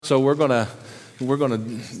So we're gonna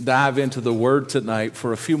dive into the Word tonight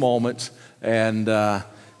for a few moments, and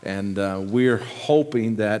we're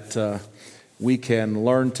hoping that we can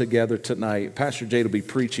learn together tonight. Pastor Jade will be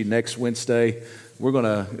preaching next Wednesday. We're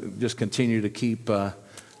gonna just continue to keep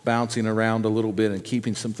bouncing around a little bit and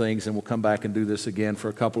keeping some things, and we'll come back and do this again for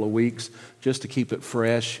a couple of weeks just to keep it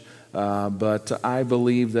fresh. But I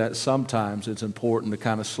believe that sometimes it's important to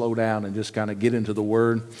kind of slow down and just kind of get into the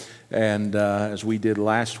Word, and as we did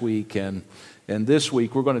last week and this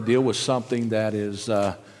week, we're going to deal with something that is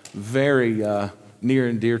very near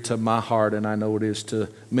and dear to my heart, and I know it is to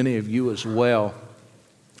many of you as well.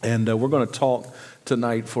 And we're going to talk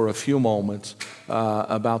tonight for a few moments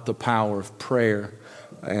about the power of prayer.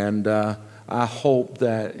 And I hope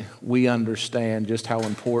that we understand just how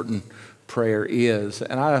important prayer is.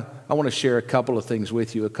 And I want to share a couple of things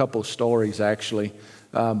with you, a couple of stories actually,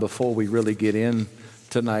 before we really get in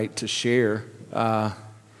tonight to share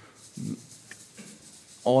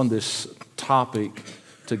on this topic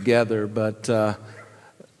together. But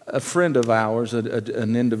a friend of ours,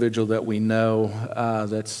 an individual that we know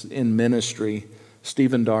that's in ministry,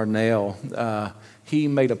 Stephen Darnell, he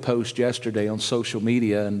made a post yesterday on social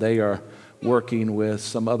media, and they are working with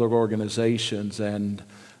some other organizations. And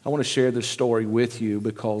I want to share this story with you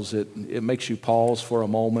because it makes you pause for a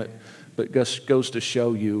moment, but just goes to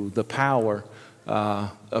show you the power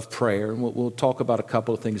of prayer. We'll talk about a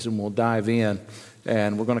couple of things and we'll dive in.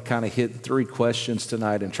 And we're going to kind of hit 3 questions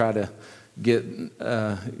tonight and try to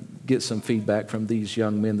get some feedback from these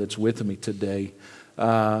young men that's with me today.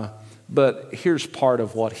 But here's part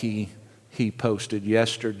of what he posted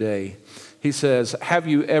yesterday. He says, "Have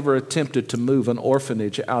you ever attempted to move an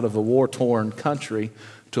orphanage out of a war-torn country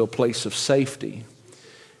to a place of safety?"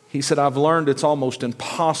 He said, "I've learned it's almost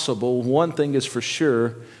impossible. One thing is for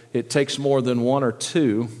sure, it takes more than one or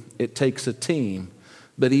two. It takes a team.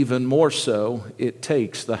 But even more so, it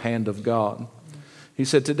takes the hand of God." He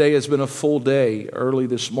said, "Today has been a full day. Early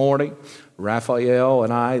this morning, Raphael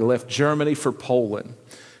and I left Germany for Poland."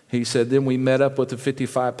 He said, "Then we met up with a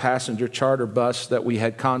 55-passenger charter bus that we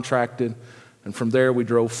had contracted. And from there, we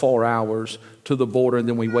drove 4 hours to the border, and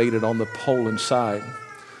then we waited on the Poland side.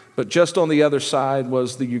 But just on the other side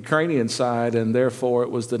was the Ukrainian side, and therefore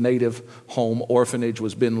it was the native home orphanage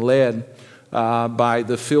was being led by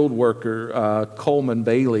the field worker, Coleman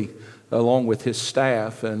Bailey, along with his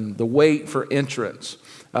staff. And the wait for entrance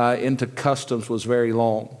into customs was very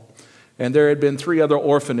long. And there had been 3 other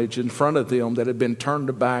orphanages in front of them that had been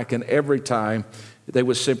turned back, and every time they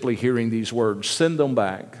was simply hearing these words, 'Send them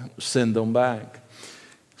back, send them back.'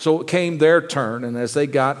 So it came their turn, and as they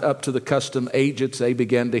got up to the custom agents, they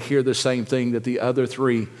began to hear the same thing that the other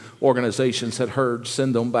 3 organizations had heard,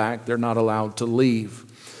 'Send them back, they're not allowed to leave.'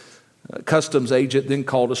 Customs agent then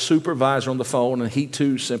called a supervisor on the phone, and he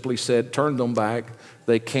too simply said, 'Turn them back,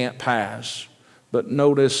 they can't pass.' But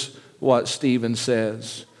notice what Stephen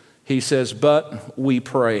says. He says, 'But we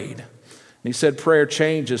prayed.' And he said, prayer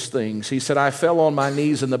changes things. He said, 'I fell on my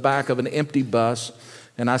knees in the back of an empty bus,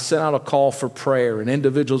 and I sent out a call for prayer, and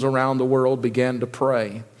individuals around the world began to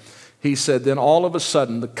pray.' He said, then all of a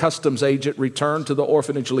sudden, the customs agent returned to the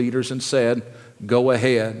orphanage leaders and said, 'Go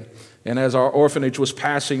ahead.' And as our orphanage was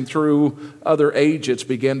passing through, other agents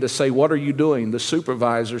began to say, 'What are you doing?' The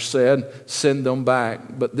supervisor said, 'Send them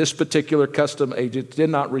back.' But this particular custom agent did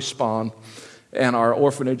not respond, and our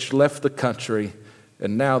orphanage left the country,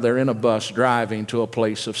 and now they're in a bus driving to a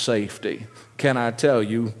place of safety." Can I tell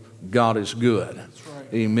you, God is good. That's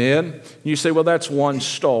right. Amen. You say, well, that's one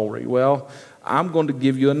story. Well, I'm going to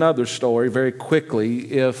give you another story very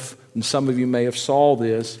quickly, and some of you may have saw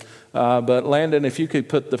this, but Landon, if you could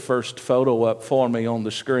put the first photo up for me on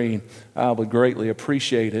the screen, I would greatly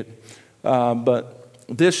appreciate it. But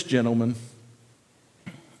this gentleman,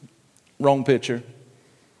 wrong picture.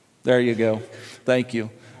 There you go. Thank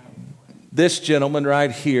you. This gentleman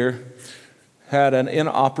right here had an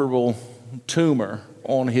inoperable tumor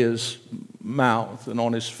on his mouth and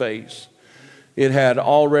on his face. It had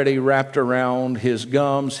already wrapped around his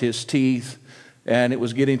gums, his teeth, and it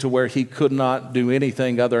was getting to where he could not do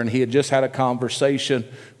anything other. And he had just had a conversation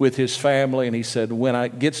with his family, and he said, when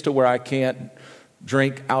it gets to where I can't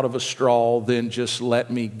drink out of a straw, then just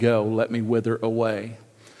let me go, let me wither away.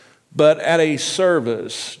 But at a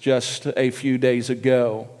service just a few days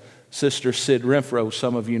ago, Sister Sid Renfro,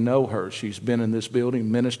 some of you know her. She's been in this building,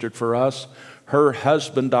 ministered for us. Her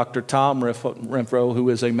husband, Dr. Tom Renfro, who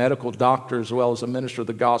is a medical doctor as well as a minister of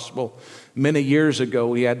the gospel, many years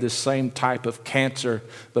ago he had this same type of cancer,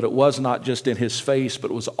 but it was not just in his face, but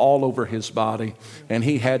it was all over his body. And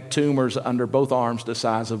he had tumors under both arms the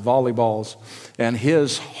size of volleyballs. And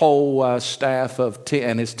his whole staff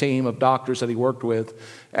and his team of doctors that he worked with,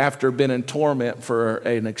 after being in torment for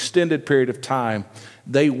an extended period of time,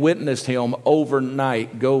 they witnessed him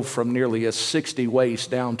overnight go from nearly a 60 waist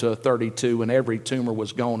down to a 32, and every tumor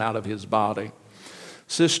was gone out of his body.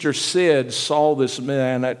 Sister Sid saw this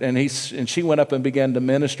man, and she went up and began to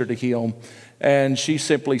minister to him. And she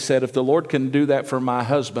simply said, if the Lord can do that for my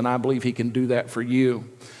husband, I believe he can do that for you.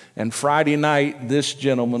 And Friday night, this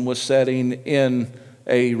gentleman was sitting in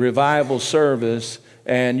a revival service,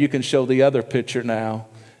 and you can show the other picture now.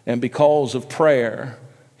 And because of prayer,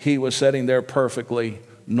 he was sitting there perfectly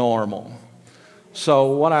normal.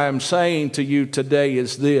 So what I'm saying to you today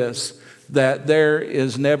is this, that there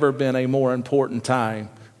has never been a more important time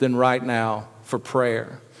than right now for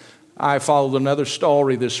prayer. I followed another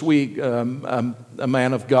story this week. A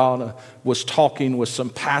man of God was talking with some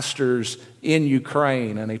pastors in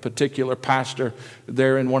Ukraine, and a particular pastor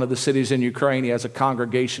there in one of the cities in Ukraine, he has a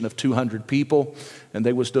congregation of 200 people, and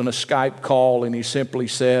they was doing a Skype call, and he simply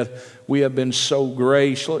said, we have been so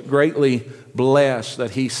greatly blessed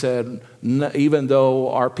that he said, even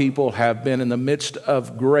though our people have been in the midst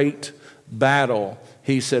of great battle,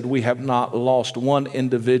 he said, we have not lost one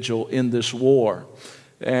individual in this war.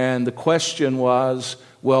 And the question was,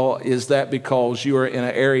 well, is that because you are in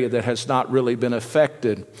an area that has not really been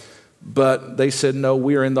affected? But they said, no,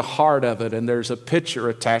 we're in the heart of it. And there's a picture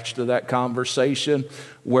attached to that conversation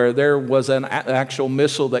where there was an actual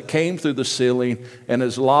missile that came through the ceiling and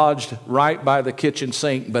is lodged right by the kitchen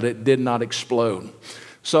sink, but it did not explode.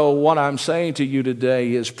 So what I'm saying to you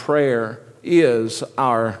today is prayer is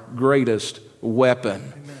our greatest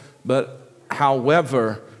weapon. Amen. But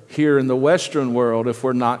however, here in the Western world, if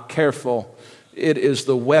we're not careful, it is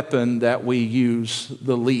the weapon that we use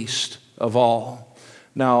the least of all.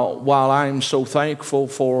 Now, while I'm so thankful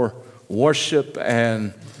for worship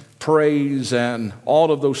and praise and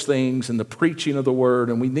all of those things and the preaching of the word,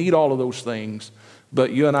 and we need all of those things,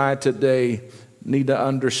 but you and I today need to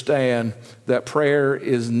understand that prayer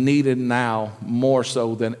is needed now more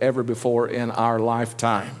so than ever before in our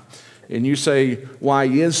lifetime. And you say, why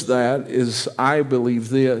is that? Is I believe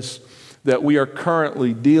this, that we are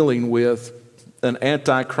currently dealing with an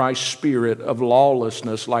antichrist spirit of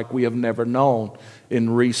lawlessness like we have never known in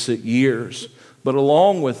recent years. But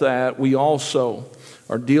along with that, we also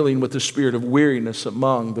are dealing with the spirit of weariness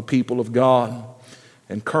among the people of God.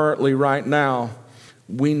 And currently right now,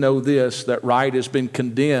 we know this, that right has been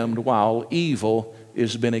condemned while evil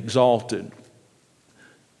has been exalted.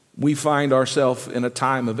 We find ourselves in a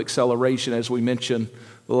time of acceleration, as we mentioned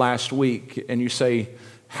last week. And you say,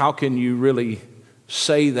 how can you really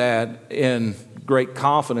say that in great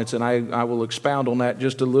confidence? And I will expound on that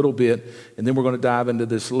just a little bit, and then we're going to dive into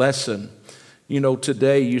this lesson. You know,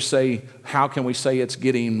 today you say, how can we say it's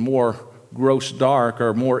getting more gross dark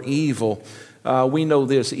or more evil? We know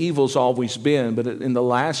this, evil's always been, but in the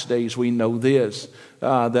last days we know this,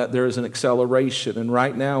 that there is an acceleration. And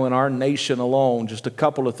right now in our nation alone, just a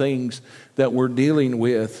couple of things that we're dealing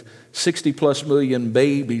with, 60 plus million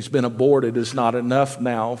babies been aborted is not enough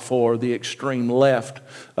now for the extreme left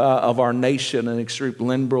of our nation and extreme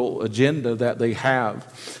liberal agenda that they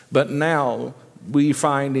have. But now we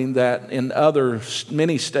finding that in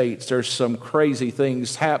many states there's some crazy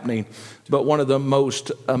things happening, but one of the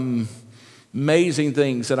most amazing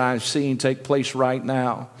things that I've seen take place right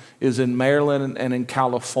now is in Maryland and in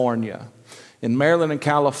California. In Maryland and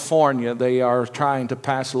California, they are trying to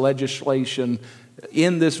pass legislation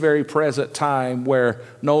in this very present time where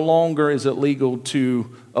no longer is it legal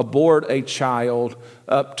to abort a child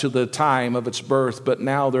up to the time of its birth, but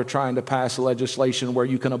now they're trying to pass legislation where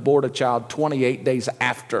you can abort a child 28 days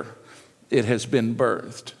after it has been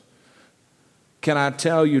birthed. Can I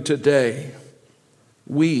tell you today,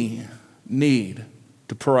 we need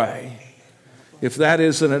to pray. If that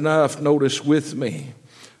isn't enough, notice with me,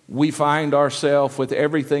 we find ourselves with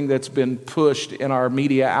everything that's been pushed in our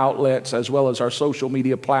media outlets as well as our social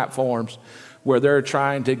media platforms, where they're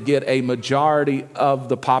trying to get a majority of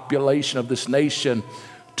the population of this nation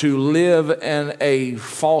to live in a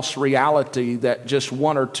false reality that just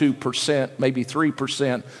 1 or 2%, maybe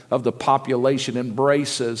 3% of the population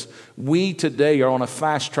embraces. We today are on a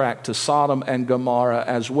fast track to Sodom and Gomorrah,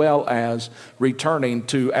 as well as returning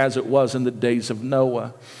to as it was in the days of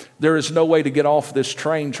Noah. There is no way to get off this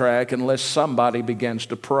train track unless somebody begins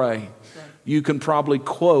to pray. You can probably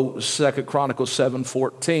quote 2 Chronicles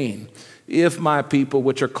 7:14. If my people,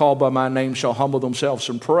 which are called by my name, shall humble themselves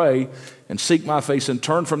and pray and seek my face and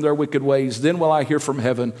turn from their wicked ways, then will I hear from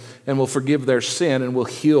heaven and will forgive their sin and will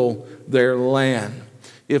heal their land.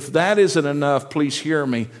 If that isn't enough, please hear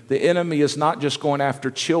me. The enemy is not just going after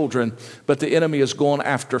children, but the enemy is going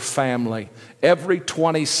after family. Every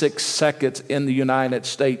 26 seconds in the United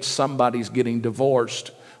States, somebody's getting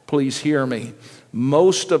divorced. Please hear me.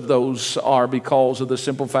 Most of those are because of the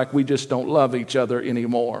simple fact we just don't love each other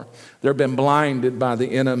anymore. They've been blinded by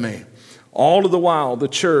the enemy. All of the while, the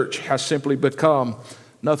church has simply become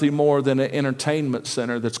nothing more than an entertainment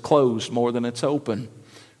center that's closed more than it's open.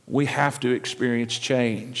 We have to experience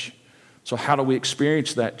change. So how do we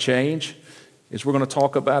experience that change? Is we're going to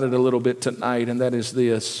talk about it a little bit tonight, and that is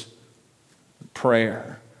this: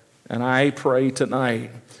 prayer. And I pray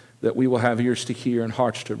tonight that we will have ears to hear and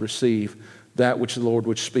hearts to receive that which the Lord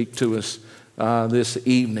would speak to us this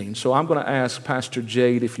evening. So I'm going to ask Pastor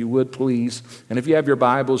Jade, if you would please, and if you have your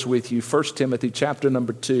Bibles with you, 1 Timothy chapter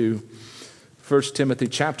number 2. 1 Timothy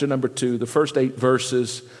chapter number 2, the first 8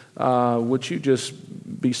 verses. Would you just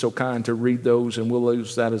be so kind to read those, and we'll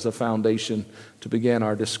use that as a foundation to begin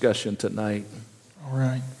our discussion tonight. All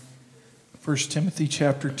right. 1 Timothy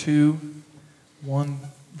chapter 2,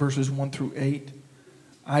 verses 1 through 8.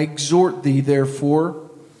 I exhort thee, therefore,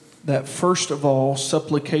 that first of all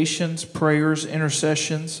supplications, prayers,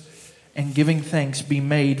 intercessions, and giving thanks be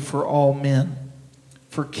made for all men,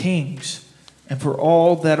 for kings, and for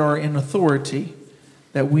all that are in authority,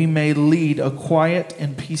 that we may lead a quiet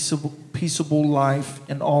and peaceable life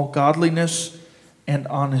in all godliness and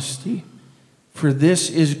honesty. For this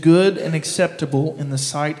is good and acceptable in the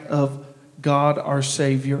sight of God our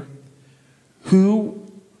Savior, who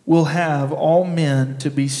will have all men to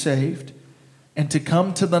be saved and to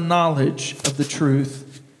come to the knowledge of the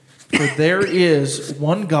truth. For there is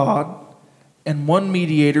one God and one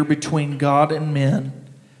mediator between God and men,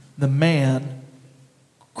 the man,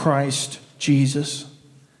 Christ Jesus.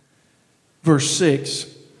 Verse 6,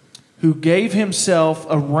 who gave himself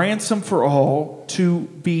a ransom for all to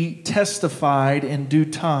be testified in due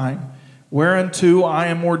time, whereunto I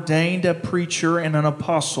am ordained a preacher and an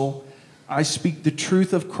apostle. I speak the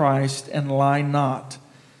truth of Christ and lie not,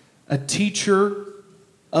 a teacher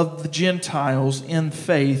of the Gentiles in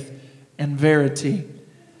faith and verity.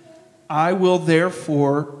 I will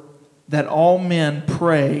therefore that all men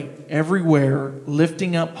pray everywhere,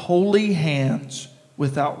 lifting up holy hands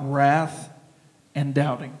without wrath and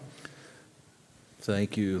doubting.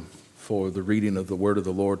 Thank you for the reading of the word of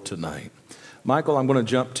the Lord tonight. Michael, I'm going to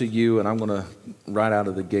jump to you, and I'm going to, right out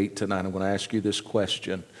of the gate tonight, I'm going to ask you this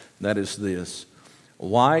question. And that is this: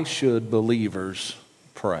 why should believers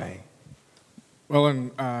pray? Well,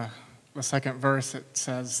 in the second verse, it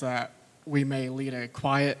says that we may lead a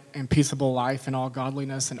quiet and peaceable life in all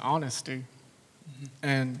godliness and honesty. Mm-hmm.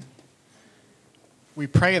 And we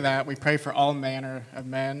pray for all manner of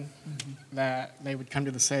men, mm-hmm. that they would come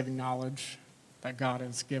to the saving knowledge that God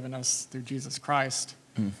has given us through Jesus Christ.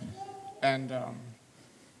 Mm-hmm. And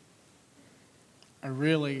I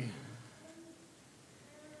really,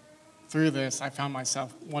 through this, I found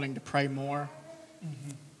myself wanting to pray more.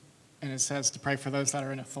 Mm-hmm. And it says to pray for those that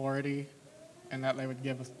are in authority, and that they would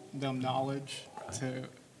give them knowledge, right, to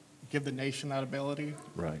give the nation that ability.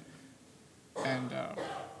 Right. And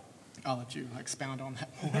I'll let you expound on that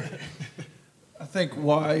more. I think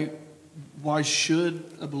why should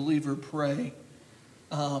a believer pray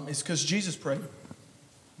is because Jesus prayed.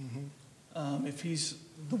 Mm-hmm. If he's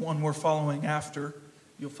the one we're following after,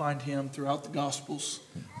 you'll find him throughout the Gospels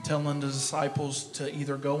telling the disciples to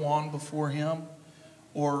either go on before him,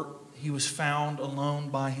 or he was found alone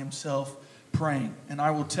by himself praying. And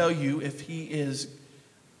I will tell you, if he is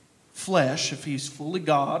flesh, if he's fully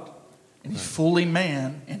God and he's fully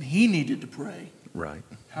man, and he needed to pray, right,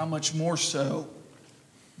 how much more so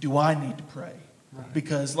do I need to pray? Right.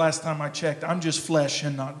 Because last time I checked, I'm just flesh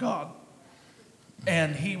and not God.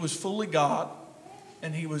 And he was fully God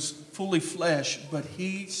and he was fully flesh, but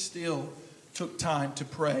he still took time to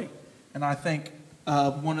pray. And I think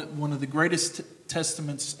one of the greatest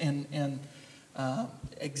testaments and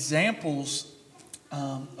examples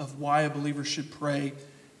of why a believer should pray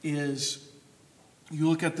is, you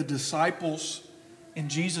look at the disciples in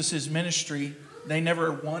Jesus' ministry. They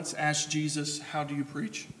never once asked Jesus, how do you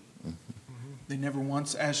preach? Mm-hmm. They never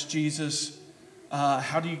once asked Jesus,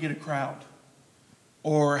 how do you get a crowd?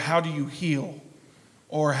 Or how do you heal?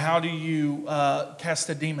 Or how do you cast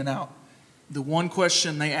a demon out? The one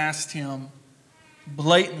question they asked him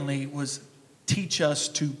blatantly was, teach us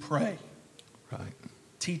to pray. Right.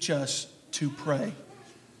 Teach us to pray.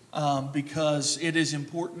 because it is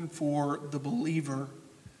important for the believer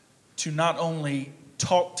to not only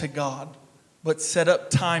talk to God, but set up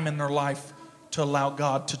time in their life to allow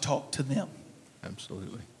God to talk to them.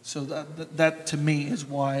 Absolutely. So that to me is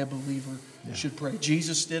why a believer should pray.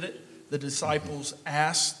 Jesus did it. The disciples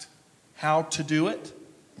asked how to do it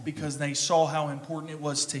because they saw how important it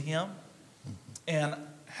was to him. And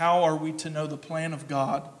how are we to know the plan of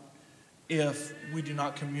God if we do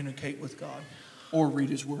not communicate with God or read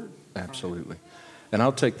his word? Absolutely. And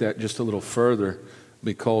I'll take that just a little further,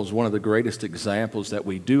 because one of the greatest examples that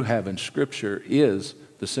we do have in Scripture is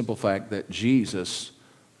the simple fact that Jesus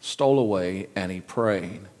stole away and he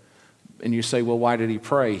prayed. And you say, well, why did he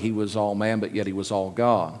pray? He was all man, but yet he was all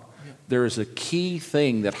God. Yeah. There is a key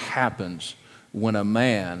thing that happens when a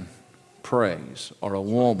man prays or a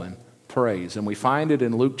woman prays. And we find it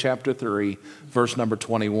in Luke chapter 3, verse number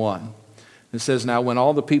 21. It says, now when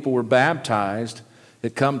all the people were baptized,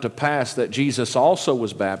 it come to pass that Jesus also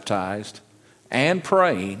was baptized, and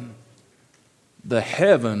praying, the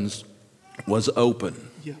heavens was open.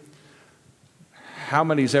 Yeah. How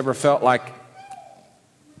many's ever felt like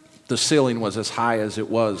the ceiling was as high as it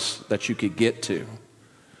was that you could get to?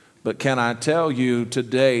 But can I tell you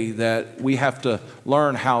today that we have to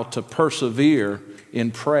learn how to persevere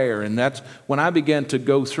in prayer? And that's when I began to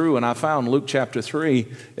go through and I found Luke chapter 3,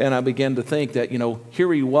 and I began to think that,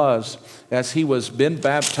 here he was as he was been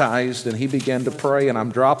baptized, and he began to pray, and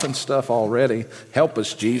I'm dropping stuff already. Help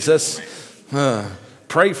us, Jesus.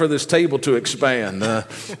 Pray for this table to expand.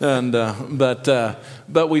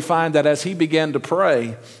 But we find that as he began to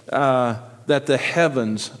pray, that the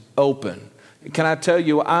heavens opened. Can I tell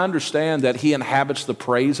you, I understand that he inhabits the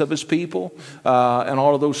praise of his people and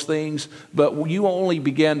all of those things, but you only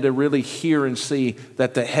begin to really hear and see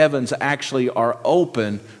that the heavens actually are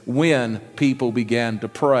open when people began to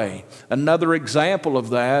pray. Another example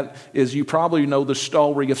of that is, you probably know the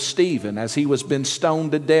story of Stephen as he was been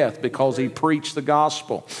stoned to death because he preached the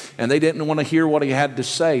gospel, and they didn't want to hear what he had to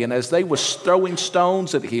say. And as they were throwing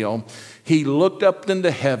stones at him, he looked up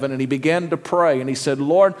into heaven and he began to pray, and he said,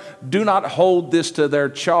 Lord, do not hold this to their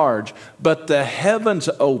charge. But the heavens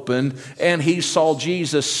opened, and he saw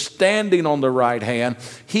Jesus standing on the right hand.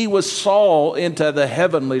 He saw into the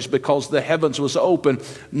heavenlies because the heavens was open,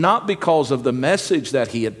 not because of the message that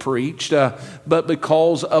he had preached, but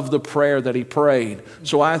because of the prayer that he prayed.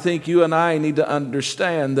 So I think you and I need to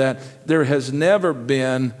understand that there has never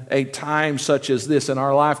been a time such as this in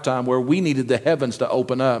our lifetime where we needed the heavens to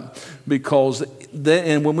open up, because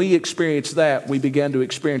and when we experience that, we began to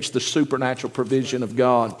experience the supernatural provision of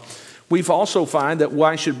God. We've also find that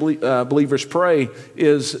why should believers pray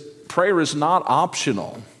is prayer is not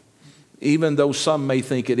optional, even though some may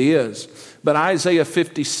think it is. But Isaiah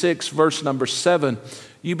 56, verse number 7,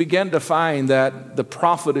 you begin to find that the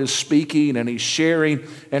prophet is speaking and he's sharing,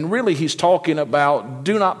 and really he's talking about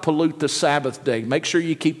do not pollute the Sabbath day. Make sure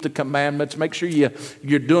you keep the commandments. Make sure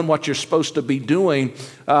you're doing what you're supposed to be doing.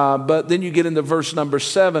 But then you get into verse number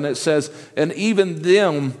 7. It says, and even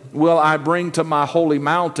them will I bring to my holy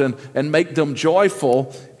mountain and make them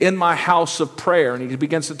joyful in my house of prayer. And he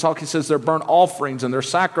begins to talk. He says, their burnt offerings and their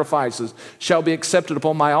sacrifices shall be accepted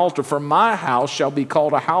upon my altar. For my house shall be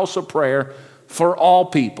called a house of prayer for all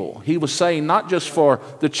people. He was saying not just for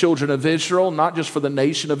the children of Israel, not just for the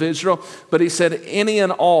nation of Israel, but he said any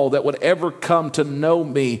and all that would ever come to know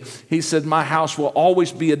me. He said my house will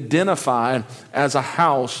always be identified as a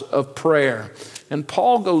house of prayer. And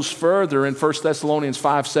Paul goes further in 1 Thessalonians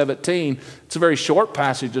 5:17. It's a very short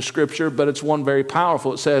passage of Scripture, but it's one very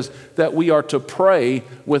powerful. It says that we are to pray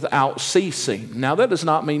without ceasing. Now, that does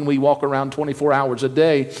not mean we walk around 24 hours a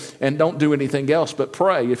day and don't do anything else but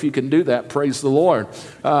pray. If you can do that, praise the Lord.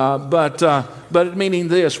 But meaning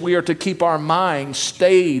this, we are to keep our mind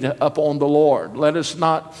stayed upon the Lord. Let us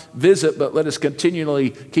not visit, but let us continually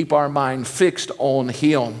keep our mind fixed on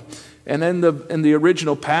Him. And in the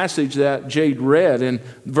original passage that Jade read in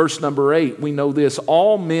verse number 8, we know this,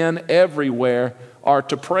 all men everywhere are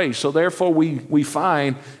to pray. So therefore we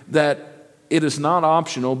find that it is not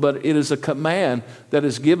optional, but it is a command that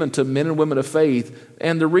is given to men and women of faith.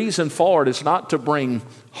 And the reason for it is not to bring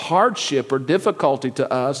hardship or difficulty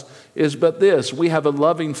to us, is but this, we have a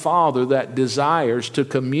loving Father that desires to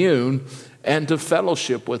commune and to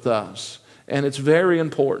fellowship with us. And it's very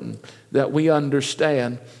important that we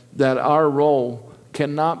understand that our role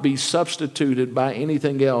cannot be substituted by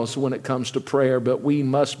anything else when it comes to prayer, but we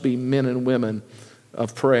must be men and women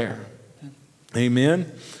of prayer.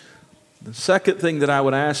 Amen? The second thing that I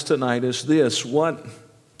would ask tonight is this: what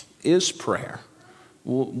is prayer?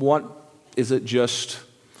 What is it, just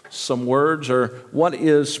some words, or what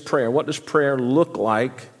is prayer? What does prayer look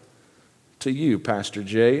like to you, Pastor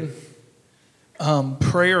Jay.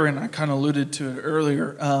 Prayer, and I kind of alluded to it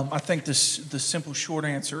earlier. I think the simple short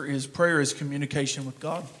answer is prayer is communication with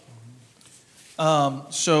God.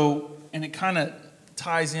 And it kind of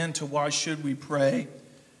ties into why should we pray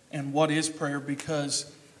and what is prayer,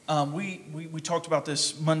 because we talked about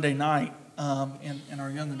this Monday night in our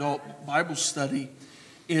young adult Bible study,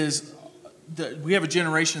 is that we have a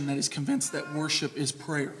generation that is convinced that worship is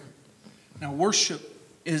prayer. Now, worship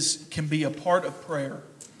can be a part of prayer,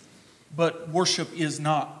 but worship is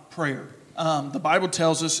not prayer. The Bible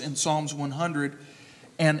tells us in Psalms 100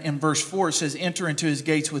 and in verse 4, it says, enter into his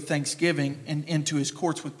gates with thanksgiving and into his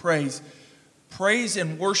courts with praise. Praise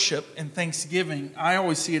and worship and thanksgiving, I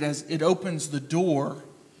always see it as it opens the door,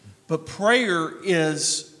 but prayer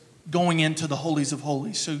is going into the holies of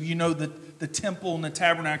holies. So you know that the temple and the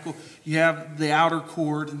tabernacle, you have the outer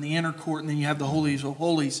court and the inner court, and then you have the holies of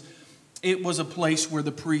holies. It was a place where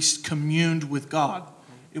the priest communed with God.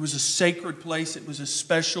 It was a sacred place. It was a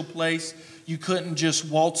special place. You couldn't just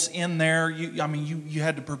waltz in there. You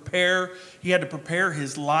had to prepare. He had to prepare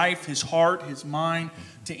his life, his heart, his mind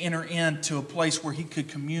to enter into a place where he could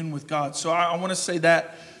commune with God. So I want to say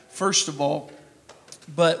that first of all.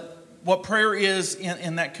 But what prayer is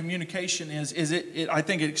in that communication is I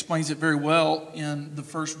think it explains it very well in the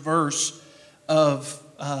first verse of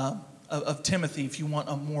Timothy. If you want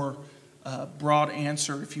a more broad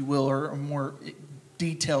answer, if you will, or a more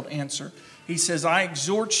detailed answer. He says, I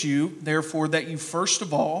exhort you, therefore, that you first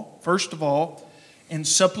of all, in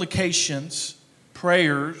supplications,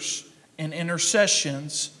 prayers, and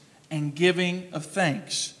intercessions, and giving of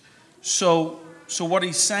thanks. So what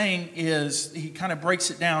he's saying is, he kind of breaks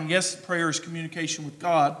it down. Yes, prayer is communication with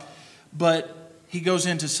God, but he goes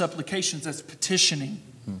into supplications, that's petitioning.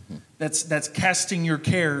 Mm-hmm. That's casting your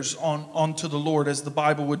cares onto the Lord, as the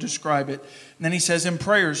Bible would describe it. And then he says in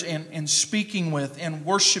prayers and speaking with and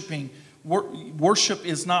worshiping. Worship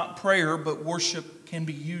is not prayer, but worship can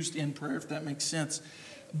be used in prayer, if that makes sense.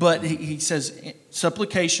 But he says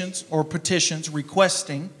supplications or petitions,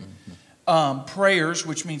 requesting, prayers,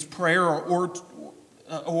 which means prayer or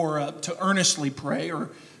to earnestly pray or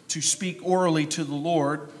to speak orally to the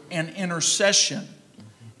Lord, and intercession.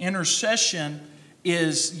 Intercession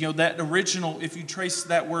is, that original, if you trace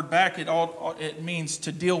that word back, it means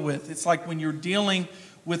to deal with. It's like when you're dealing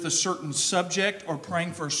with a certain subject or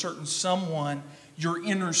praying for a certain someone, you're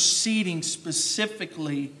interceding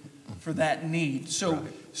specifically for that need. So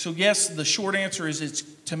yes, the short answer is,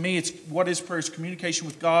 to me, it's what is prayer? It's communication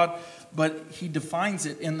with God, but he defines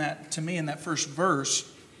it in that first verse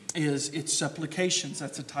it's supplications.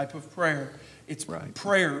 That's a type of prayer. It's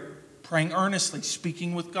prayer, praying earnestly,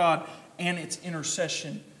 speaking with God. And it's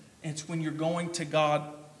intercession. It's when you're going to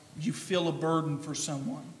God, you feel a burden for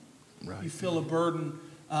someone. Right. You feel a burden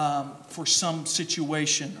for some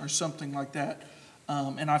situation or something like that.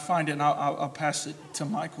 And I find it, and I'll pass it to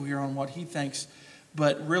Michael here on what he thinks.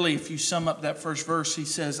 But really, if you sum up that first verse, he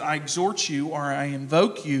says, I exhort you, or I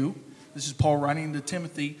invoke you. This is Paul writing to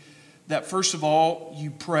Timothy, that first of all,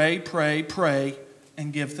 you pray,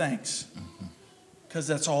 and give thanks. Because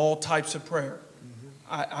that's all types of prayer.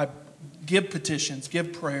 I give petitions,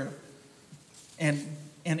 give prayer, and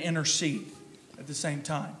intercede at the same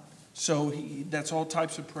time. So that's all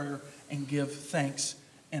types of prayer, and give thanks,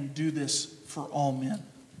 and do this for all men.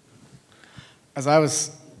 As I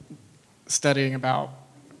was studying about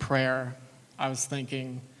prayer, I was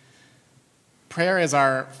thinking prayer is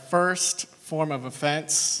our first form of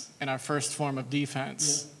offense and our first form of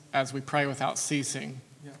defense as we pray without ceasing,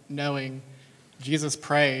 knowing Jesus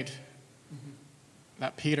prayed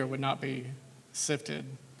that Peter would not be sifted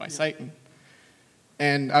by Satan.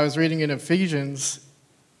 And I was reading in Ephesians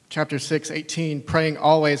chapter 6:18, praying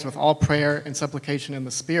always with all prayer and supplication in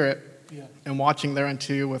the Spirit, and watching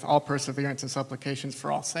thereunto with all perseverance and supplications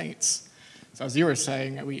for all saints. So as you were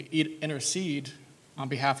saying, we intercede on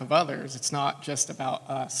behalf of others. It's not just about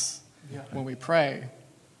us when we pray.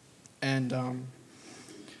 And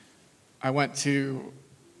I went to...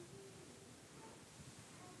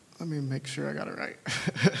 Let me make sure I got it right.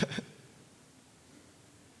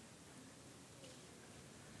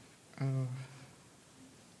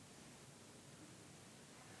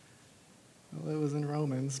 Well, it was in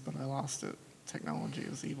Romans, but I lost it. Technology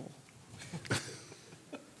is evil.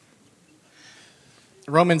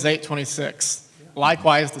 Romans 8:26.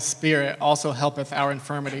 Likewise, the Spirit also helpeth our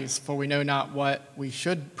infirmities, for we know not what we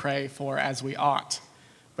should pray for as we ought.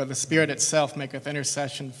 But the Spirit itself maketh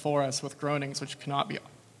intercession for us with groanings which cannot be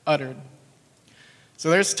uttered. So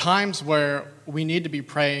there's times where we need to be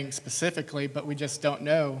praying specifically, but we just don't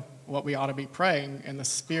know what we ought to be praying, and the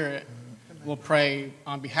Spirit will pray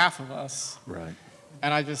on behalf of us. Right.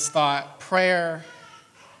 And I just thought prayer,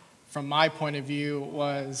 from my point of view,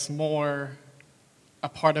 was more a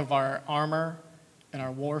part of our armor and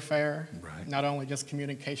our warfare. Right. Not only just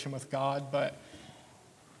communication with God, but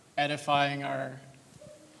edifying our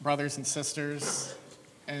brothers and sisters,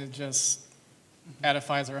 and it just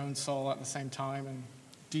edifies our own soul at the same time and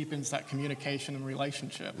deepens that communication and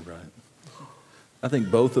relationship. Right. I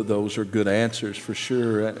think both of those are good answers for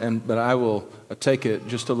sure. But I will take it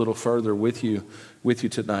just a little further with you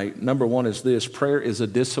tonight. Number one is this: prayer is a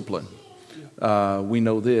discipline. We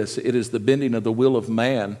know this. It is the bending of the will of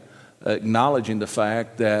man, acknowledging the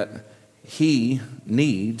fact that he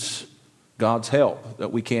needs God's help,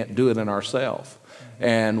 that we can't do it in ourselves.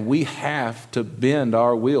 And we have to bend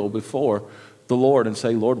our will before the Lord and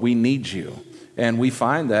say, Lord, we need you. And we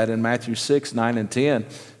find that in Matthew 6, 9, and 10.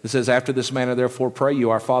 It says, after this manner, therefore, pray you,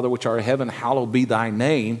 our Father which art in heaven, hallowed be thy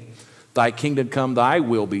name. Thy kingdom come, thy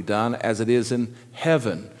will be done, as it is in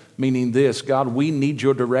heaven. Meaning this: God, we need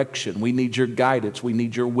your direction. We need your guidance. We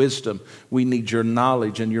need your wisdom. We need your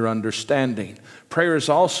knowledge and your understanding. Prayer is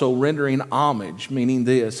also rendering homage, meaning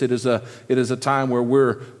this: it is a time where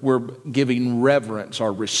we're giving reverence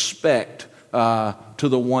or respect to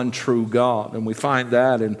the one true God. And we find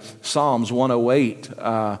that in Psalms 108,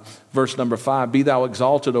 verse number 5. Be thou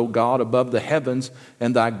exalted, O God, above the heavens,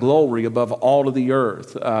 and thy glory above all of the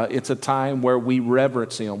earth. It's a time where we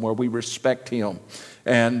reverence him, where we respect him.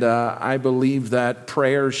 And I believe that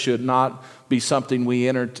prayer should not be something we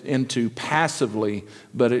enter into passively,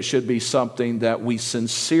 but it should be something that we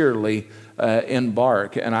sincerely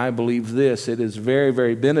embark. And I believe this: it is very,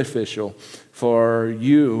 very beneficial for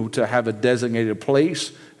you to have a designated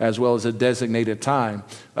place as well as a designated time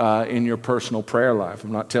in your personal prayer life.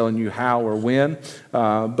 I'm not telling you how or when,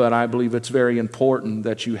 but I believe it's very important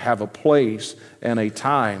that you have a place and a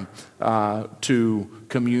time to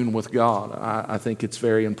commune with God. I think it's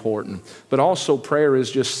very important. But also prayer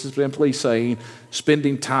is just simply saying,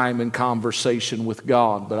 spending time in conversation with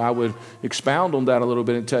God. But I would expound on that a little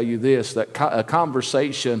bit and tell you this: that a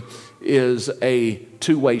conversation is a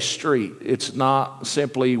two-way street. It's not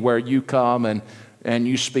simply where you come and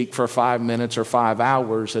you speak for 5 minutes or 5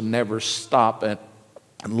 hours and never stop and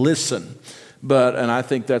listen. And I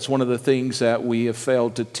think that's one of the things that we have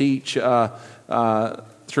failed to teach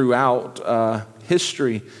throughout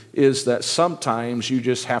history, is that sometimes you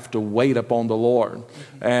just have to wait upon the Lord.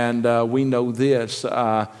 And we know this.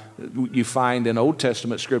 You find in Old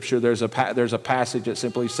Testament scripture, there's a passage that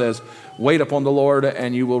simply says, wait upon the Lord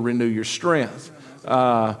and you will renew your strength.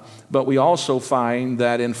 But we also find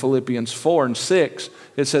that in Philippians 4 and 6,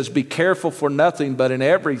 it says, be careful for nothing, but in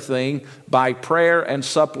everything, by prayer and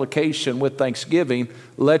supplication with thanksgiving,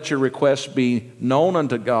 let your requests be known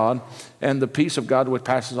unto God, and the peace of God which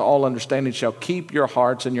passes all understanding shall keep your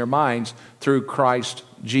hearts and your minds through Christ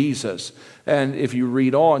Jesus. And if you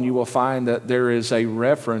read on, you will find that there is a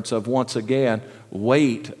reference of, once again,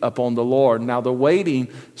 wait upon the Lord. Now, the waiting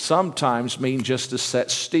sometimes means just to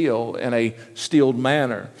sit still in a stilled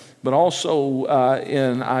manner. But also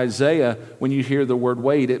in Isaiah, when you hear the word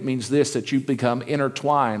wait, it means this: that you become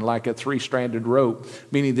intertwined like a three-stranded rope,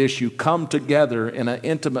 meaning this: you come together in an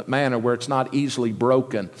intimate manner where it's not easily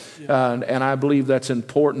broken. And I believe that's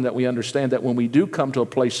important, that we understand that when we do come to a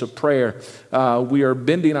place of prayer, we are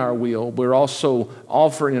bending our will. We're also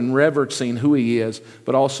offering and reverencing who he is,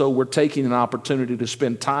 but also we're taking an opportunity to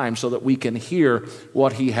spend time so that we can hear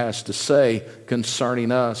what he has to say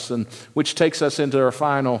concerning us. And which takes us into our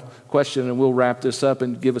final question, and we'll wrap this up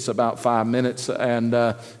and give us about 5 minutes. And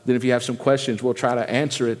then if you have some questions, we'll try to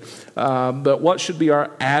answer it. But what should be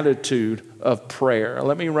our attitude of prayer?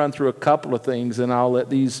 Let me run through a couple of things, and I'll let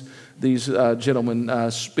these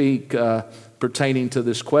gentlemen speak pertaining to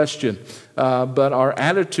this question. But our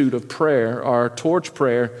attitude of prayer, our towards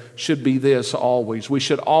prayer, should be this always. We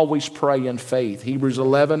should always pray in faith. Hebrews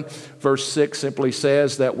 11, verse 6 simply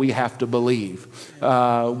says that we have to believe.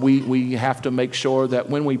 We have to make sure that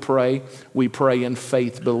when we pray in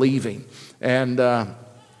faith believing. And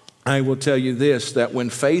I will tell you this, that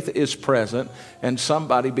when faith is present and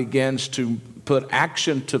somebody begins to put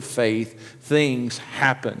action to faith, things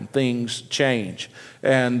happen, things change.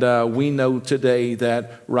 And we know today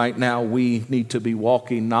that right now we need to be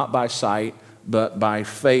walking not by sight, but by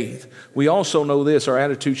faith. We also know this, our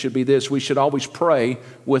attitude should be this: we should always pray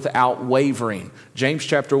without wavering. James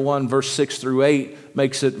chapter 1, verse 6 through 8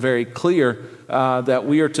 makes it very clear that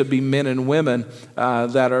we are to be men and women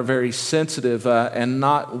that are very sensitive and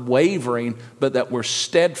not wavering, but that we're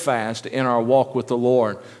steadfast in our walk with the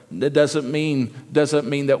Lord. It doesn't mean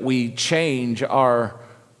that we change our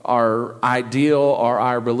ideal or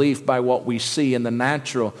our belief by what we see in the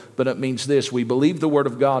natural, but it means this: we believe the Word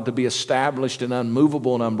of God to be established and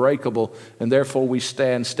unmovable and unbreakable, and therefore we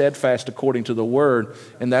stand steadfast according to the Word,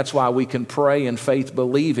 and that's why we can pray in faith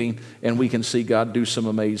believing, and we can see God do some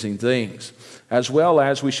amazing things. As well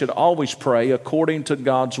as we should always pray according to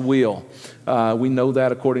God's will. We know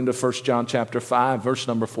that according to 1 John chapter 5, verse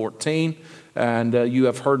number 14. And you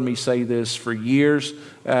have heard me say this for years.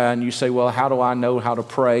 And you say, well, how do I know how to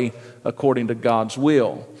pray according to God's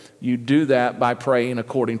will? You do that by praying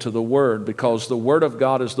according to the Word, because the Word of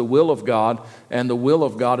God is the will of God, and the will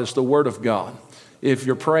of God is the Word of God. If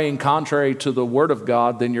you're praying contrary to the Word of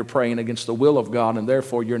God, then you're praying against the will of God, and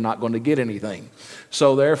therefore you're not going to get anything.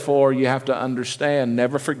 So therefore you have to understand,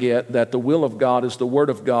 never forget that the will of God is the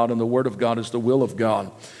Word of God, and the Word of God is the will of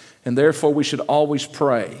God. And therefore we should always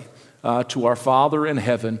pray to our Father in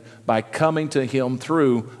heaven by coming to Him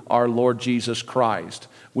through our Lord Jesus Christ.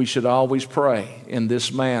 We should always pray in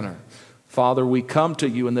this manner. Father, we come to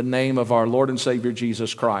you in the name of our Lord and Savior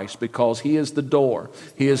Jesus Christ, because He is the door,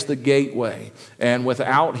 He is the gateway, and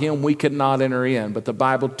without Him we cannot enter in. But the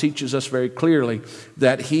Bible teaches us very clearly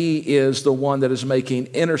that He is the one that is making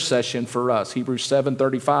intercession for us. Hebrews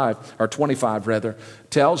 7:25 or 25 rather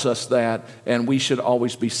tells us that, and we should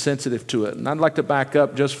always be sensitive to it. And I'd like to back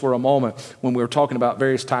up just for a moment when we were talking about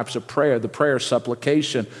various types of prayer: the prayer of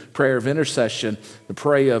supplication, prayer of intercession, the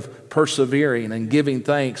prayer of persevering and giving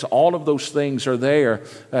thanks. All of those things are there,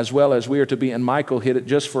 as well as we are to be, and Michael hit it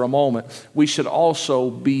just for a moment, we should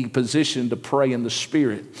also be positioned to pray in the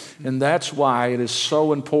Spirit. And that's why it is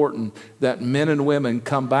so important that men and women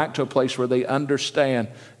come back to a place where they understand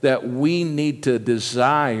that we need to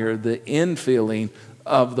desire the infilling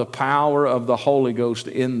of the power of the Holy Ghost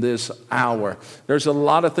in this hour. There's a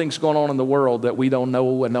lot of things going on in the world that we don't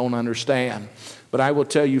know and don't understand. But I will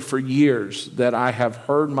tell you, for years that I have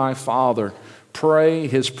heard my Father pray.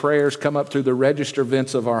 His prayers come up through the register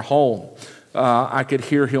vents of our home. I could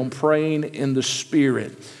hear Him praying in the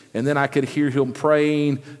Spirit. And then I could hear Him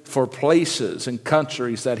praying for places and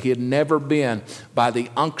countries that He had never been by the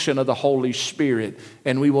unction of the Holy Spirit.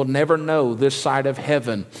 And we will never know this side of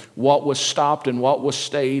heaven what was stopped and what was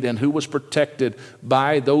stayed and who was protected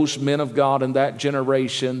by those men of God in that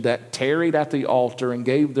generation that tarried at the altar and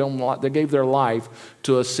gave their life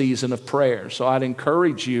to a season of prayer. So I'd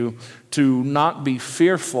encourage you to not be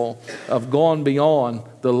fearful of going beyond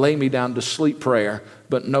the lay me down to sleep prayer,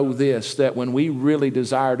 but know this, that when we really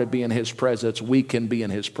desire to be in His presence, we can be in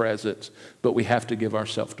His presence, but we have to give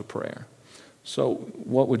ourselves to prayer. So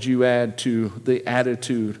what would you add to the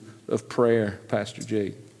attitude of prayer, Pastor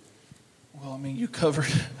Jake? Well, I mean, you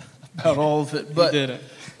covered about all of it, but You did it.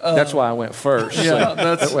 That's why I went first. yeah, So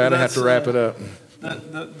that way I don't have to wrap it up.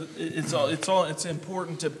 It's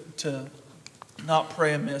important to not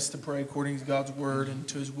pray amiss, to pray according to God's word and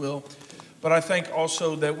to His will. But I think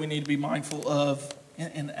also that we need to be mindful of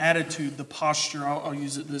an attitude, the posture. I'll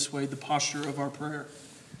use it this way: the posture of our prayer.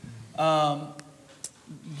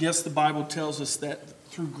 Yes, the Bible tells us that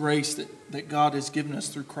through grace that God has given us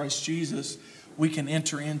through Christ Jesus, we can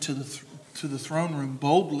enter into the throne room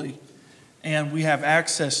boldly, and we have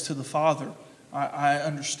access to the Father. I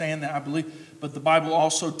understand that, I believe. But the Bible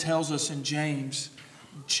also tells us in James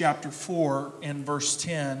chapter 4 and verse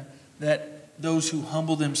 10 that those who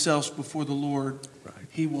humble themselves before the Lord, right,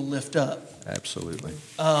 He will lift up. Absolutely.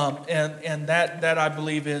 And that I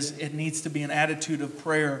believe it needs to be an attitude of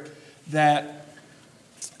prayer that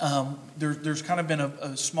there's kind of been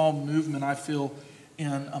a small movement, I feel,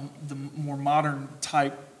 in the more modern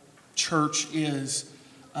type church is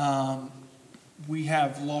we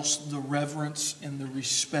have lost the reverence and the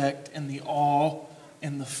respect and the awe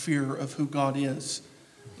and the fear of who God is.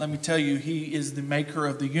 Let me tell you, He is the maker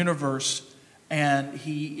of the universe, and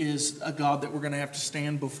He is a God that we're going to have to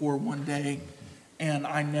stand before one day. And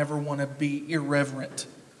I never want to be irreverent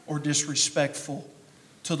or disrespectful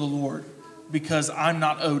to the Lord, because I'm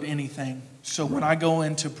not owed anything. So when I go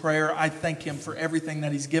into prayer, I thank Him for everything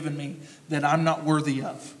that He's given me that I'm not worthy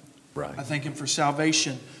of. Right. I thank Him for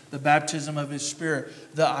salvation, the baptism of His Spirit.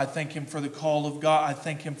 I thank Him for the call of God. I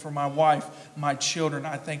thank Him for my wife, my children.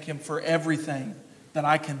 I thank Him for everything that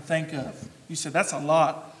I can think of. You said, that's a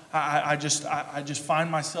lot. I just find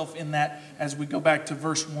myself in that as we go back to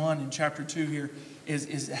verse 1 in chapter 2 here,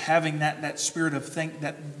 is having that spirit of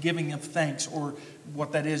that giving of thanks, or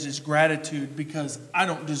what that is gratitude, because I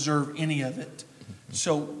don't deserve any of it.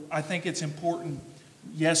 So I think it's important.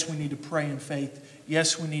 Yes, we need to pray in faith.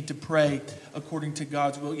 Yes, we need to pray according to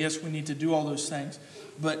God's will. Yes, we need to do all those things.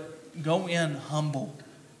 But go in humble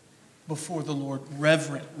before the Lord,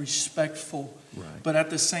 reverent, respectful. Right. But at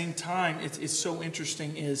the same time, it's so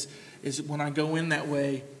interesting is when I go in that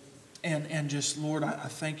way and just, Lord, I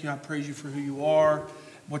thank you, I praise you for who you are,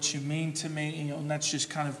 what you mean to me, and that's just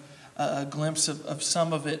kind of a glimpse of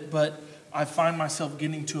some of it. But I find myself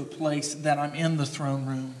getting to a place that I'm in the throne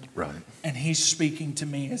room. Right. And he's speaking to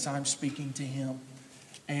me as I'm speaking to him.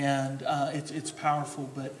 And it's powerful,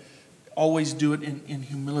 but always do it in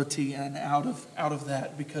humility and out of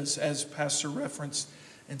that, because as Pastor referenced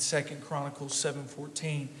in 2 Chronicles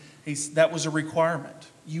 7:14, that was a requirement.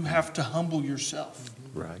 You have to humble yourself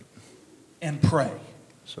Right. and pray.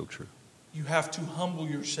 So true. You have to humble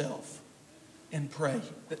yourself and pray.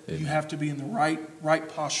 You Amen. have to be in the right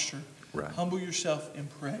posture. Right. Humble yourself and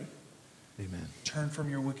pray. Amen. Turn from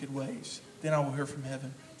your wicked ways. Then I will hear from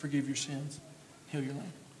heaven, forgive your sins, heal your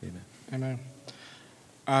land. Amen. Amen.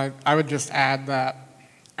 I would just add that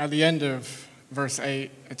at the end of verse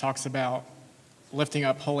 8, it talks about lifting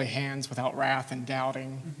up holy hands without wrath and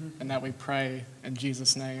doubting, and that we pray in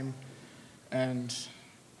Jesus' name. And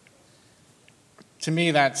to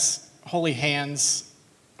me, that's holy hands,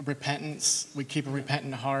 repentance. We keep a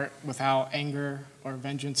repentant heart without anger or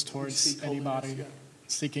vengeance towards seek anybody, holiness,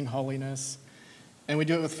 seeking holiness. And we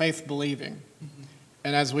do it with faith believing.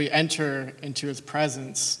 And as we enter into his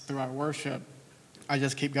presence through our worship, I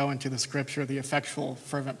just keep going to the scripture, the effectual,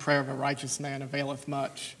 fervent prayer of a righteous man availeth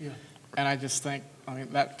much. Yeah. And I just think,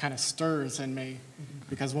 that kind of stirs in me,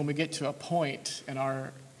 because when we get to a point in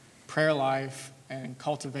our prayer life and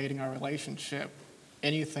cultivating our relationship,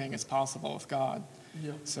 anything is possible with God.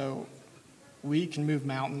 Yeah. So we can move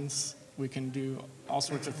mountains, we can do all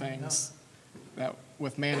sorts of things that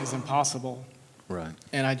with man is impossible. Right.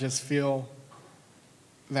 And I just feel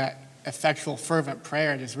that effectual, fervent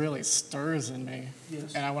prayer just really stirs in me.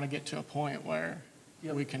 Yes. And I want to get to a point where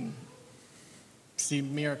Yep. we can see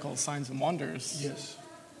miracles, signs, and wonders Yes.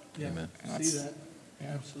 Yeah. Amen. See that.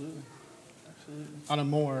 Yeah. Absolutely. Absolutely. on a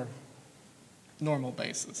more normal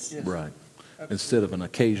basis. Yes. Right. Instead of an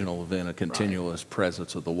occasional event, a continuous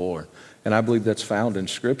presence of the Lord. And I believe that's found in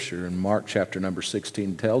Scripture. And Mark chapter number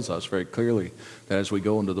 16 tells us very clearly that as we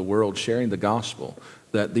go into the world sharing the gospel,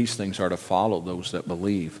 that these things are to follow those that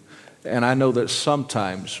believe. And I know that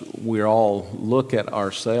sometimes we all look at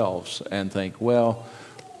ourselves and think, well,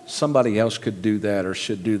 somebody else could do that or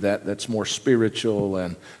should do that that's more spiritual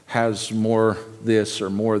and has more this or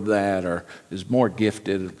more that or is more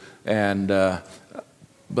gifted. And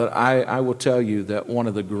but I will tell you that one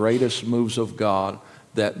of the greatest moves of God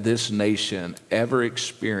that this nation ever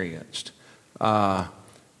experienced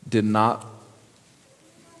did not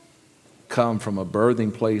come from a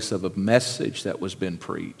birthing place of a message that was being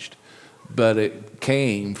preached, but it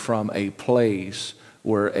came from a place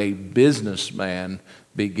where a businessman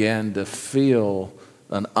began to feel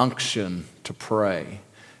an unction to pray.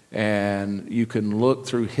 And you can look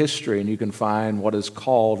through history and you can find what is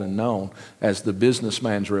called and known as the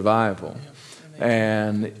businessman's revival.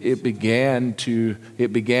 And it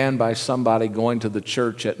began by somebody going to the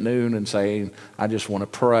church at noon and saying, I just want to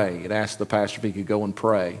pray. It asked the pastor if he could go and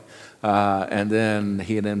pray. And then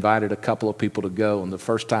he had invited a couple of people to go. And the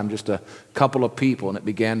first time, just a couple of people, and it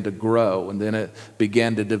began to grow. And then it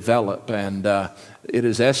began to develop. And it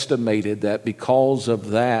is estimated that because of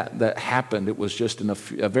that happened, it was just in a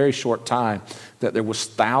very short time that there was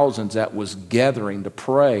thousands that was gathering to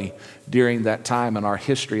pray during that time in our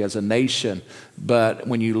history as a nation. But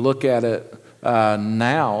when you look at it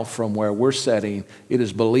now from where we're sitting, it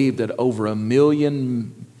is believed that over 1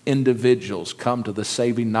 million individuals come to the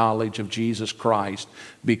saving knowledge of Jesus Christ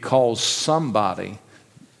because somebody,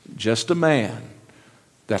 just a man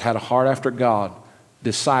that had a heart after God,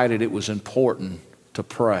 decided it was important to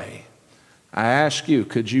pray. I ask you,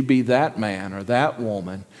 could you be that man or that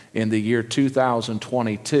woman in the year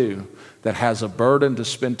 2022 that has a burden to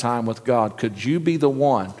spend time with God? Could you be the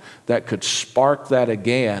one that could spark that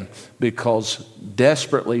again? Because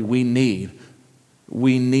desperately we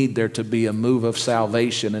need there to be a move of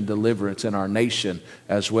salvation and deliverance in our nation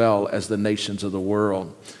as well as the nations of the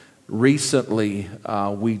world. Recently,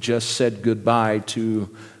 we just said goodbye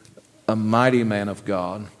to a mighty man of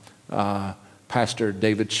God, Pastor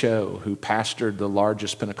David Cho, who pastored the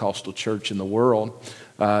largest Pentecostal church in the world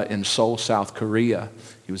in Seoul, South Korea.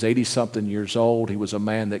 He was 80-something years old. He was a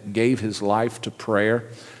man that gave his life to prayer.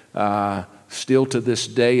 Still to this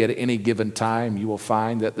day, at any given time, you will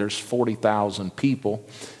find that there's 40,000 people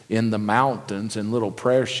in the mountains in little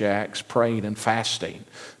prayer shacks praying and fasting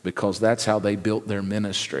because that's how they built their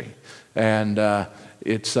ministry. And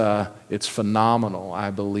it's phenomenal.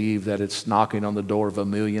 I believe that it's knocking on the door of 1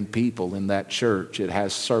 million people in that church. It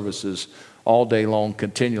has services all day long,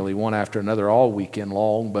 continually, one after another, all weekend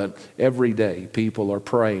long. But every day, people are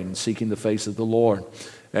praying and seeking the face of the Lord.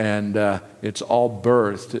 And it's all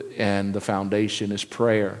birthed, and the foundation is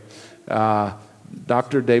prayer.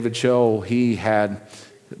 Dr. David Cho, he had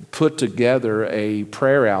put together a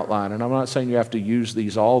prayer outline. And I'm not saying you have to use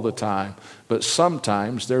these all the time, but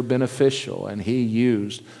sometimes they're beneficial. And he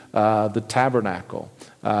used the tabernacle.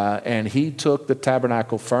 And he took the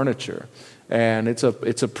tabernacle furniture. And it's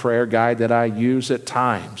a prayer guide that I use at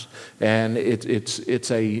times. And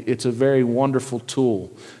it's a very wonderful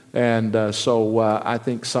tool. And so I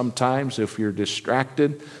think sometimes if you're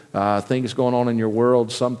distracted, things going on in your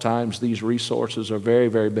world, sometimes these resources are very,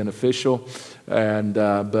 very beneficial. And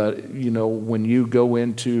but when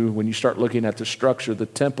you start looking at the structure of the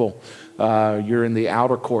temple, you're in the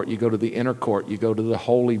outer court, you go to the inner court, you go to the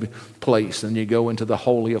holy place, and you go into the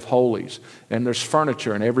Holy of Holies. And there's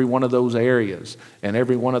furniture in every one of those areas, and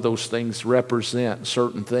every one of those things represent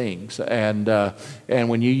certain things. And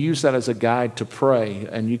when you use that as a guide to pray,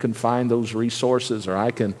 and you can find those resources, or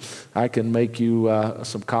I can make you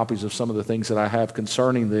some copies of some of the things that I have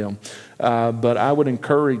concerning them. But I would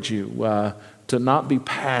encourage you to not be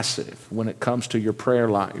passive when it comes to your prayer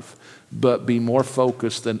life, but be more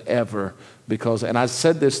focused than ever. And I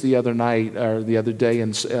said this the other night or the other day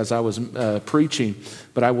as I was preaching,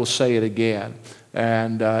 but I will say it again,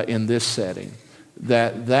 and in this setting,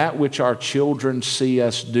 that which our children see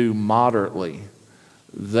us do moderately,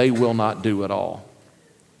 they will not do at all.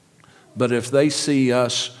 But if they see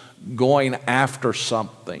us going after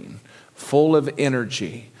something full of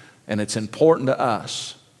energy, and it's important to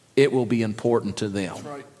us, it will be important to them. That's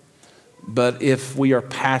right. But if we are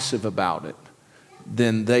passive about it,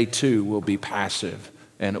 then they too will be passive,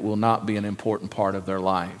 and it will not be an important part of their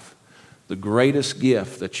life. The greatest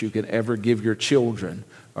gift that you can ever give your children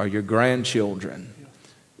or your grandchildren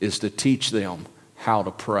is to teach them how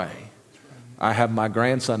to pray. I have my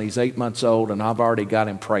grandson, he's 8 months old, and I've already got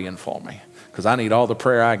him praying for me because I need all the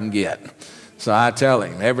prayer I can get. So I tell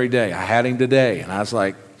him every day. I had him today, and I was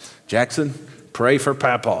like, Jackson, pray for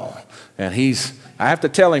Papa. And I have to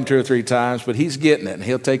tell him 2 or 3 times, but he's getting it. And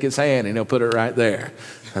he'll take his hand and he'll put it right there.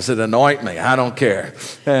 I said, anoint me. I don't care.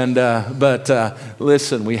 But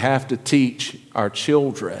listen, we have to teach our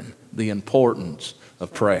children the importance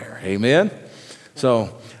of prayer. Amen?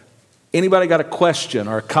 So anybody got a question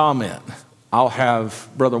or a comment? I'll have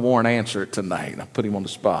Brother Warren answer it tonight. I'll put him on the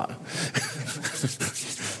spot.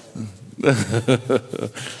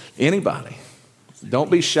 Anybody?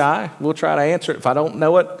 Don't be shy. We'll try to answer it. If I don't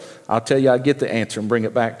know it, I'll tell you I'll get the answer and bring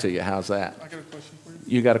it back to you. How's that? I got a question for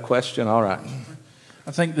you. You got a question? All right.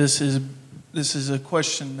 I think this is a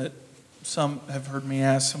question that some have heard me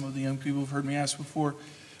ask, some of the young people have heard me ask before,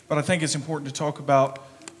 but I think it's important to talk about,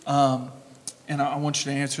 and I want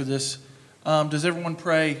you to answer this. Does everyone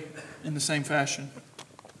pray in the same fashion?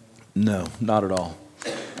 No, not at all.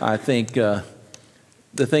 I think the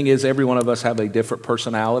thing is every one of us have a different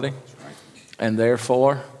personality. And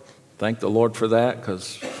therefore, thank the Lord for that,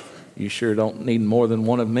 because you sure don't need more than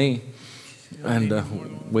one of me.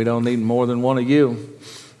 And we don't need more than one of you.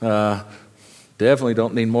 Definitely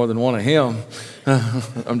don't need more than one of him.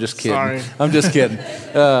 I'm just kidding. Sorry. I'm just kidding.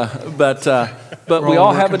 But we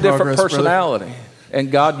all have a different personality. Brother.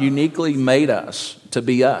 And God uniquely made us to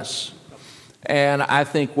be us. And I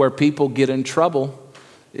think where people get in trouble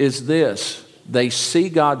is this. They see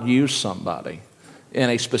God use somebody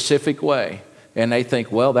in a specific way. And they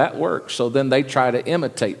think, well, that works. So then they try to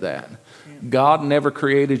imitate that. God never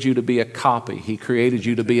created you to be a copy. He created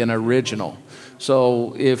you to be an original.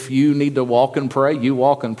 So if you need to walk and pray, you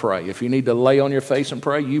walk and pray. If you need to lay on your face and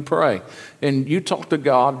pray, you pray. And you talk to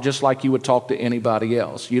God just like you would talk to anybody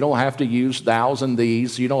else. You don't have to use thous and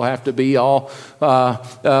these. You don't have to be all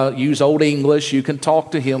use Old English. You can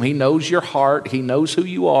talk to Him. He knows your heart. He knows who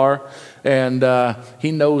you are. And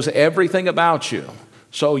He knows everything about you.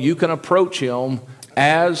 So you can approach Him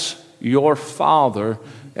as your Father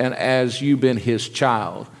and as you've been His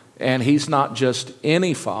child. And He's not just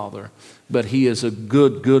any father, but He is a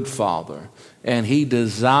good, good Father. And He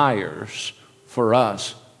desires for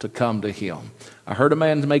us to come to Him. I heard a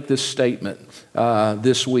man make this statement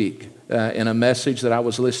this week in a message that I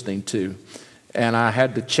was listening to. And I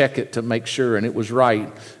had to check it to make sure, and it was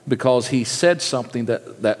right, because he said something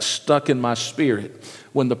that stuck in my spirit.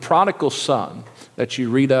 When the prodigal son that you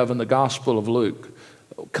read of in the Gospel of Luke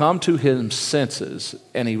come to his senses,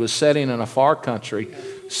 and he was sitting in a far country,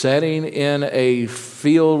 sitting in a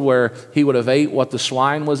field where he would have ate what the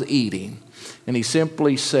swine was eating, and he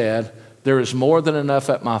simply said, there is more than enough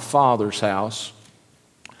at my Father's house.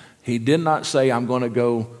 He did not say, I'm going to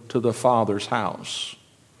go to the Father's house.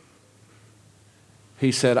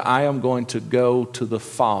 He said, I am going to go to the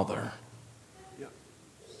Father.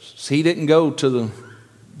 So he didn't go to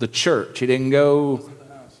the church. He didn't go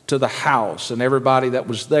to the house and everybody that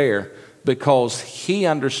was there, because he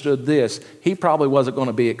understood this. He probably wasn't going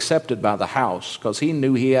to be accepted by the house, because he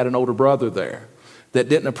knew he had an older brother there that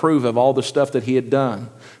didn't approve of all the stuff that he had done.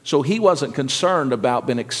 So he wasn't concerned about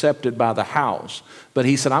being accepted by the house. But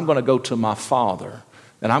he said, I'm going to go to my Father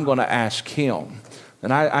and I'm going to ask him.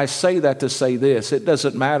 And I say that to say this: it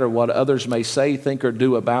doesn't matter what others may say, think, or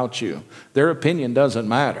do about you. Their opinion doesn't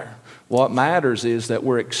matter. What matters is that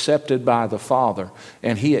we're accepted by the Father,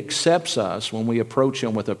 and he accepts us when we approach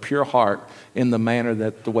him with a pure heart in the manner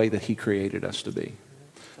that the way that he created us to be.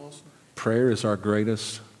 Prayer is our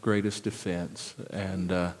greatest defense,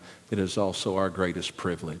 and it is also our greatest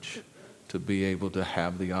privilege to be able to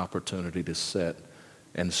have the opportunity to sit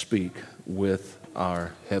and speak with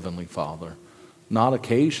our Heavenly Father, not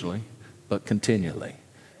occasionally, but continually.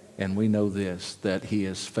 And we know this, that he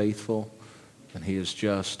is faithful and he is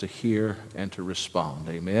just to hear and to respond.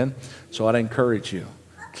 Amen? So I'd encourage you,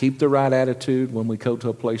 keep the right attitude when we go to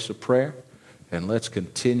a place of prayer, and let's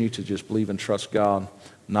continue to just believe and trust God,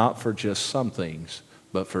 not for just some things,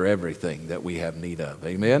 but for everything that we have need of.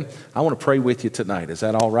 Amen? I want to pray with you tonight. Is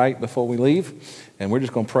that all right before we leave? And we're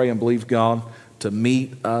just going to pray and believe God to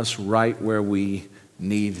meet us right where we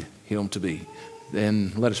need him to be.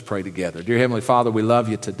 Then let us pray together. Dear Heavenly Father, we love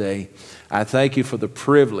you today. I thank you for the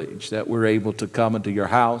privilege that we're able to come into your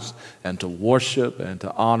house and to worship and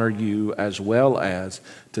to honor you, as well as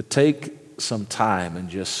to take some time and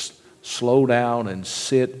just slow down and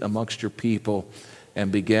sit amongst your people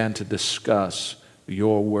and begin to discuss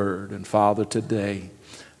your word. And Father, today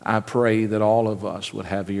I pray that all of us would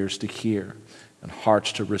have ears to hear and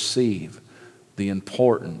hearts to receive the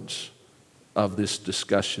importance of this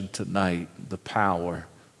discussion tonight, the power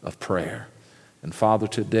of prayer. And Father,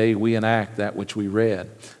 today we enact that which we read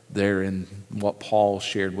there in what Paul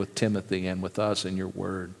shared with Timothy and with us in your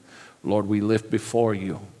word. Lord, we lift before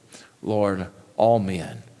you, Lord, all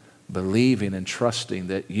men, believing and trusting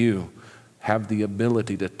that you have the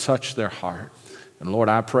ability to touch their heart. And Lord,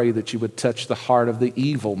 I pray that you would touch the heart of the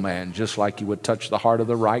evil man just like you would touch the heart of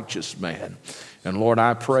the righteous man. And Lord,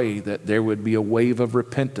 I pray that there would be a wave of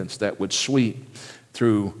repentance that would sweep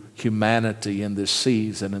through humanity in this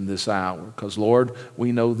season, in this hour. Because Lord,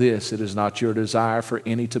 we know this, it is not your desire for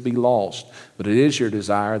any to be lost, but it is your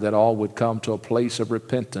desire that all would come to a place of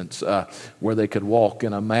repentance where they could walk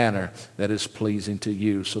in a manner that is pleasing to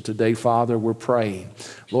you. So today, Father, we're praying,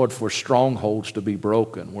 Lord, for strongholds to be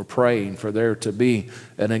broken. We're praying for there to be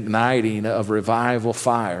an igniting of revival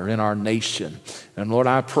fire in our nation. And Lord,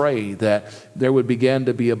 I pray that there would begin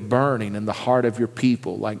to be a burning in the heart of your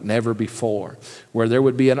people like never before, where there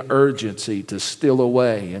would be an urgency to steal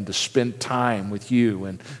away and to spend time with you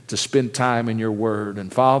and to spend time in your word.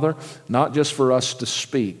 And Father, not just for us to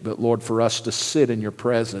speak, but Lord, for us to sit in your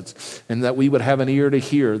presence, and that we would have an ear to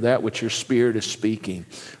hear that which your Spirit is speaking.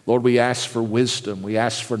 Lord, we ask for wisdom. We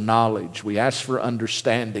ask for knowledge. We ask for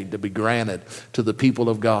understanding to be granted to the people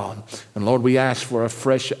of God. And Lord, we ask for a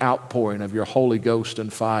fresh outpouring of your Holy Ghost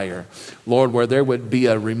and fire. Lord, where there would be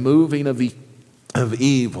a removing of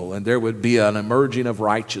evil, and there would be an emerging of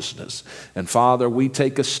righteousness. And Father, we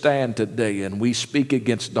take a stand today and we speak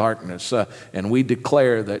against darkness and we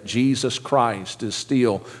declare that Jesus Christ is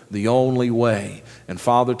still the only way. And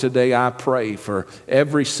Father, today I pray for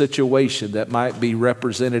every situation that might be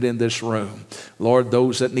represented in this room. Lord,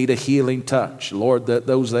 those that need a healing touch. Lord,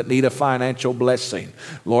 those that need a financial blessing.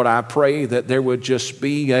 Lord, I pray that there would just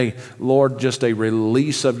be just a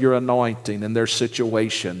release of your anointing in their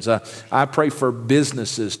situations. I pray for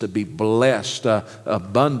businesses to be blessed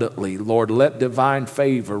abundantly. Lord, let divine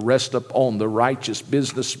favor rest upon the righteous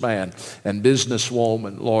businessman and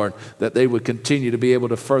businesswoman, Lord, that they would continue to be able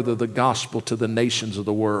to further the gospel to the nations of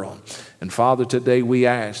the world. And Father, today we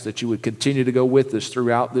ask that you would continue to go with us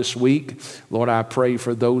throughout this week. Lord, I pray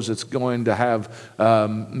for those that's going to have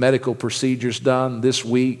medical procedures done this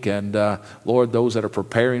week, and Lord, those that are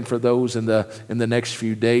preparing for those in the next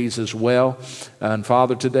few days as well. And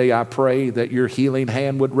Father, today I pray that your healing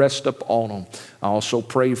hand would rest upon them. I also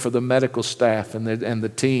pray for the medical staff and the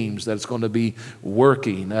teams that's going to be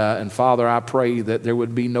working. And Father, I pray that there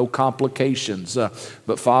would be no complications.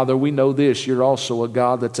 But Father, we know this, you're also a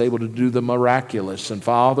God that's able to do the miraculous. And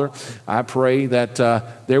Father, I pray that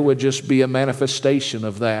there would just be a manifestation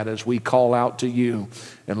of that as we call out to you.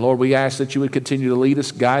 And Lord, we ask that you would continue to lead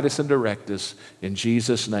us, guide us, and direct us in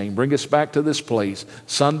Jesus' name. Bring us back to this place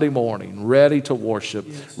Sunday morning, ready to worship,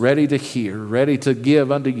 ready to hear, ready to give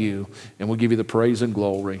unto you. And we'll give you the praise and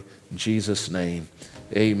glory in Jesus' name.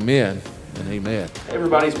 Amen. and amen. Hey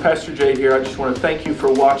everybody, it's Pastor Jay here. I just want to thank you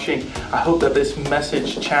for watching. I hope that this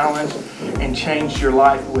message challenged and changed your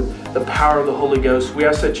life with the power of the Holy Ghost. We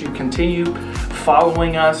ask that you continue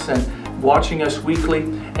following us and watching us weekly.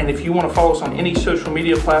 And if you want to follow us on any social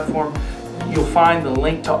media platform, you'll find the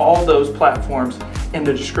link to all those platforms in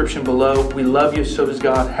the description below. We love you, so does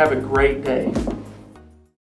God. Have a great day.